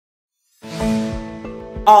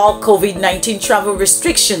all COVID-19 travel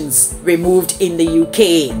restrictions removed in the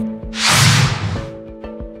UK.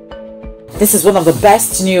 This is one of the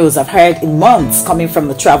best news I've heard in months coming from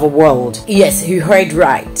the travel world. Yes, you heard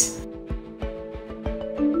right.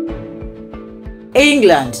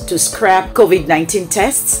 England to scrap COVID-19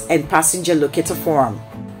 tests and passenger locator form.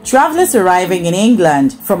 Travelers arriving in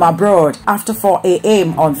England from abroad after 4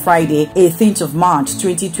 a.m. on Friday, 18th of March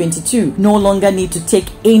 2022 no longer need to take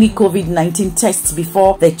any COVID-19 tests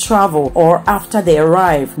before they travel or after they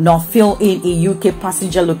arrive, nor fill in a UK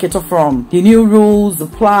passenger locator form. The new rules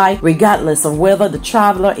apply regardless of whether the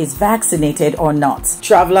traveler is vaccinated or not.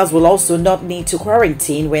 Travelers will also not need to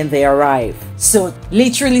quarantine when they arrive. So,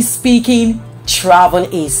 literally speaking, travel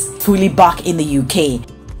is fully back in the UK.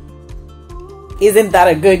 Isn't that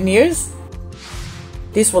a good news?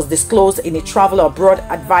 This was disclosed in a travel abroad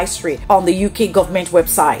advisory on the UK government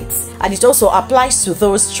website, and it also applies to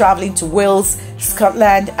those traveling to Wales,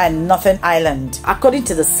 Scotland and Northern Ireland. According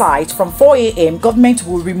to the site, from 4 a.m. government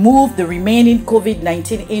will remove the remaining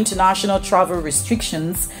COVID-19 international travel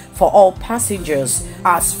restrictions for all passengers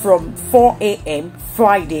as from 4 a.m.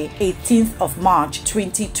 Friday, 18th of March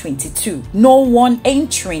 2022. No one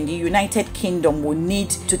entering the United Kingdom will need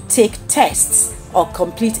to take tests or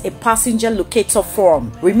complete a passenger locator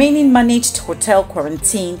form. Remaining managed hotel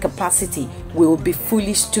quarantine capacity will be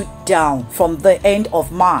fully stood down from the end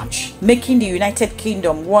of March, making the United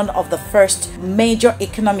Kingdom one of the first major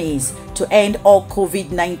economies to end all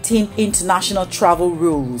COVID-19 international travel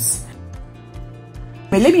rules.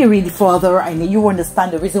 Let me read further and you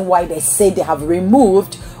understand the reason why they say they have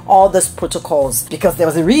removed all these protocols, because there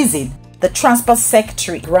was a reason. The Transport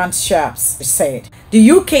Secretary Grant Shapps said,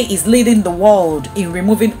 "The UK is leading the world in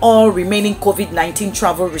removing all remaining COVID-19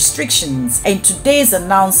 travel restrictions, and today's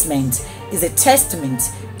announcement is a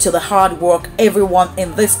testament to the hard work everyone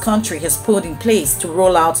in this country has put in place to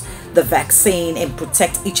roll out the vaccine and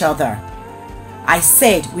protect each other. I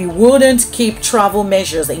said we wouldn't keep travel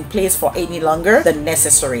measures in place for any longer than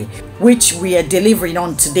necessary, which we are delivering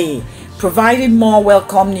on today, providing more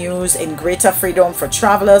welcome news and greater freedom for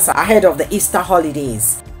travelers ahead of the Easter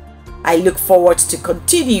holidays. I look forward to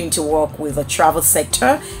continuing to work with the travel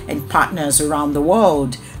sector and partners around the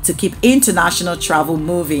world to keep international travel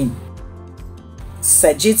moving."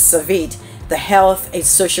 Sajid Savid, the Health and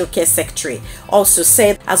Social Care Secretary, also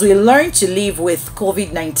said, "As we learn to live with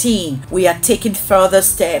COVID-19, we are taking further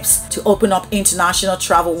steps to open up international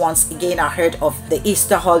travel once again ahead of the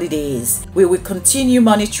Easter holidays. We will continue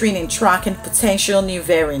monitoring and tracking potential new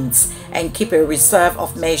variants and keep a reserve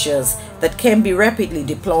of measures that can be rapidly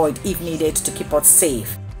deployed if needed to keep us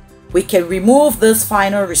safe. We can remove these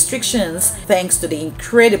final restrictions thanks to the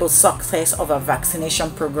incredible success of our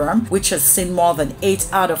vaccination program, which has seen more than 8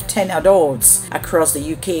 out of 10 adults across the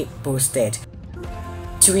UK boosted.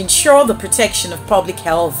 To ensure the protection of public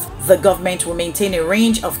health, the government will maintain a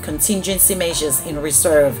range of contingency measures in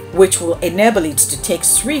reserve, which will enable it to take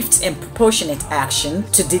swift and proportionate action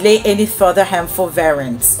to delay any further harmful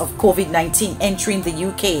variants of COVID-19 entering the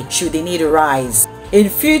UK should the need arise. In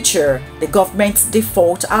future, the government's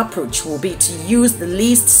default approach will be to use the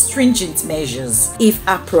least stringent measures, if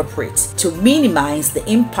appropriate, to minimize the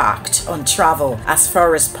impact on travel as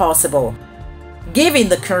far as possible. Given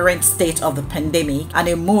the current state of the pandemic and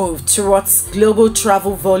a move towards global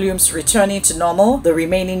travel volumes returning to normal, the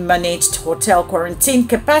remaining managed hotel quarantine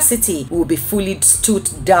capacity will be fully stood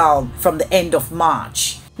down from the end of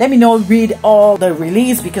March. Let me not read all the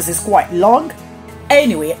release because it's quite long.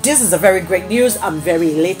 Anyway, this is a very great news. I'm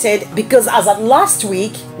very elated because as of last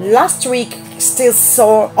week still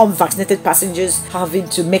saw unvaccinated passengers having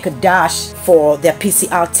to make a dash for their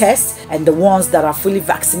PCR test, and the ones that are fully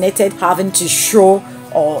vaccinated having to show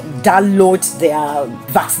or download their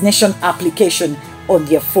vaccination application on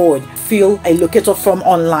their phone, fill a locator form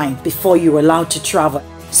online before you're allowed to travel.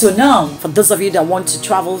 So now, for those of you that want to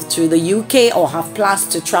travel to the UK or have plans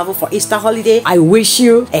to travel for Easter holiday, I wish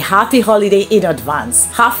you a happy holiday in advance.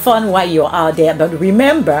 Have fun while you're out there, but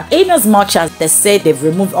remember, in as much as they said they've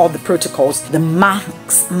removed all the protocols, the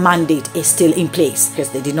mask mandate is still in place because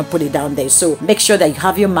they did not put it down there. So make sure that you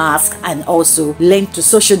have your mask and also learn to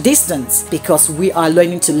social distance because we are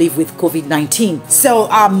learning to live with COVID-19. So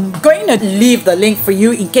I'm going to leave the link for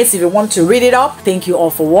you in case if you want to read it up. Thank you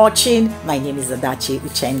all for watching. My name is Adachi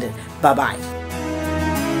Uchendu. Bye-bye.